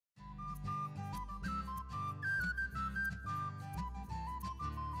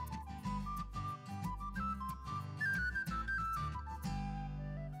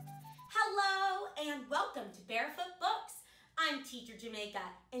and welcome to Barefoot Books. I'm Teacher Jamaica,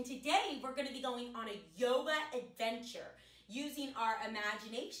 and today we're going to be going on a yoga adventure using our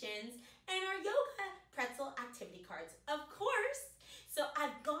imaginations and our yoga pretzel activity cards, of course. So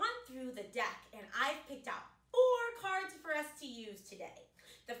I've gone through the deck and I've picked out 4 cards for us to use today.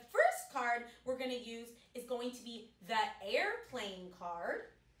 The first card we're going to use is going to be the airplane card.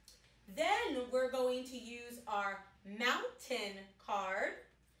 Then we're going to use our mountain card.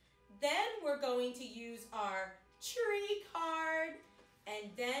 Then we're going to use our tree card.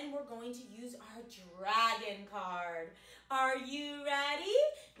 And then we're going to use our dragon card. Are you ready?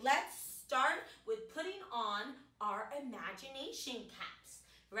 Let's start with putting on our imagination caps.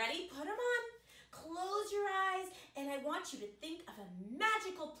 Ready? Put them on. Close your eyes, and I want you to think of a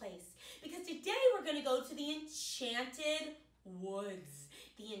magical place because today we're going to go to the enchanted woods,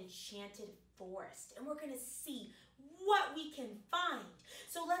 the enchanted forest, and we're going to see what we can find.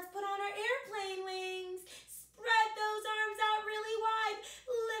 So let's put on our airplane wings. Spread those arms out really wide.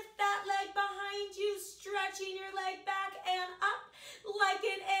 Lift that leg behind you, stretching your leg back and up like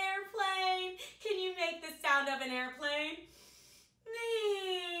an airplane. Can you make the sound of an airplane?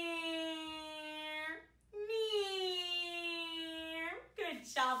 Good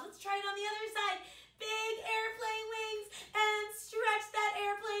job. Let's try it on the other side. Big airplane wings and stretch that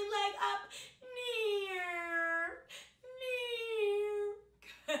airplane leg up.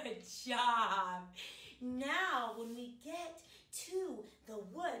 Good job. Now, when we get to the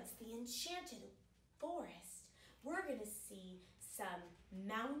woods, the enchanted forest, we're going to see some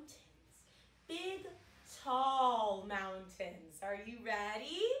mountains. Big, tall mountains. Are you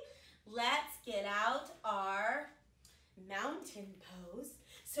ready? Let's get out our mountain pose.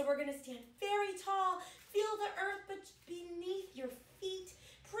 So we're going to stand very tall. Feel the earth beneath your feet.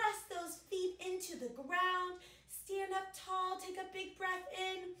 Press those feet into the ground. Stand up tall. Take a big breath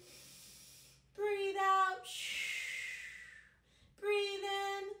in. Breathe out. Breathe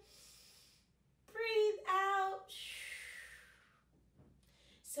in. Breathe out.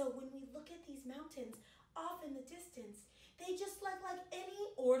 So when we look at these mountains off in the distance, they just look like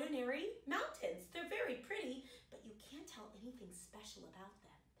any ordinary mountains. They're very pretty, but you can't tell anything special about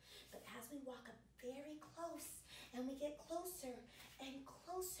them. But as we walk up very close and we get closer and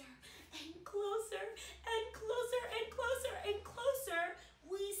closer and closer and closer and closer and closer,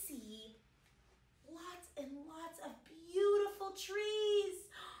 we see lots and lots of beautiful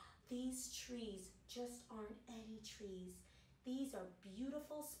trees. These trees just aren't any trees. These are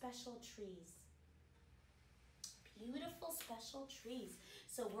beautiful, special trees. Beautiful, special trees.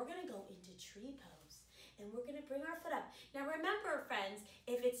 So we're going to go into tree pose and we're going to bring our foot up. Now remember, friends,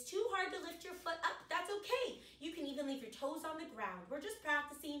 if it's too hard to lift your foot up, that's okay. You can even leave your toes on the ground. We're just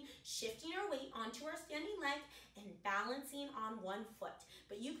practicing shifting our weight onto our standing leg and balancing on one foot.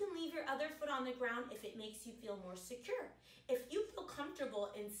 But you can leave your other foot on the ground if it makes you feel more secure. If you feel comfortable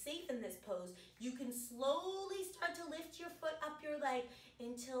and safe in this pose, you can slowly start to lift your foot up your leg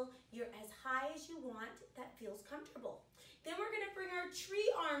until you're as high as you want that feels comfortable. Then we're going to bring our tree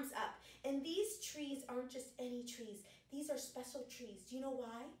arms up. And these trees aren't just any trees. These are special trees. Do you know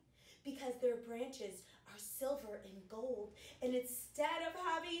why? Because their branches are silver and gold. And instead of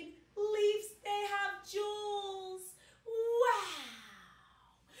having leaves, they have jewels. Wow!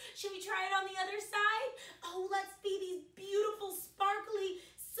 Should we try it on the other side? Oh, let's be these beautiful, sparkly,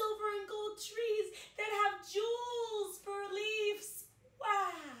 silver and gold trees that have jewels for leaves.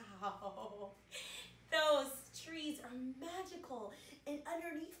 Wow! Those trees are magical, and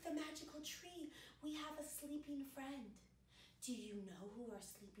underneath the magical tree, we have a sleeping friend. Do you know who our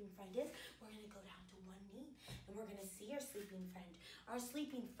sleeping friend is? We're going to go down to one knee, and we're going to see our sleeping friend. Our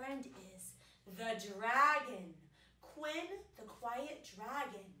sleeping friend is the dragon, Quinn the Quiet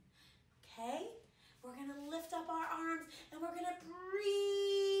Dragon. Okay? We're going to lift up our arms, and we're going to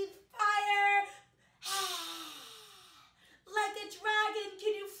breathe fire. Like a dragon,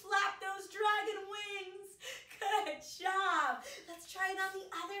 can you flap those dragon wings? Good job. Let's try it on the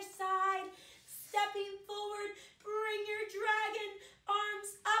other side. Stepping forward, bring your dragon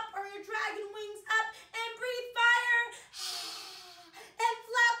arms up or your dragon wings up and breathe fire. And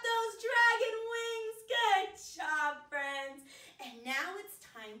flap those dragon wings. Good job, friends. And now it's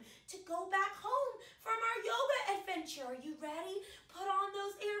time to go back home from our yoga adventure. Are you ready? Put on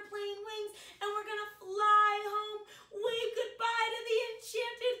those airplane wings and we're going to fly home. Wave goodbye to the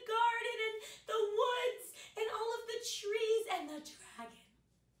enchanted garden and the woods and all of the trees and the dragon.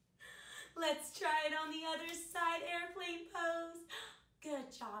 Let's try it on the other side, airplane pose. Good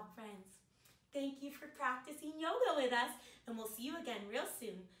job, friends. Thank you for practicing yoga with us, and we'll see you again real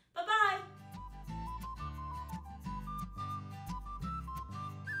soon. Bye-bye.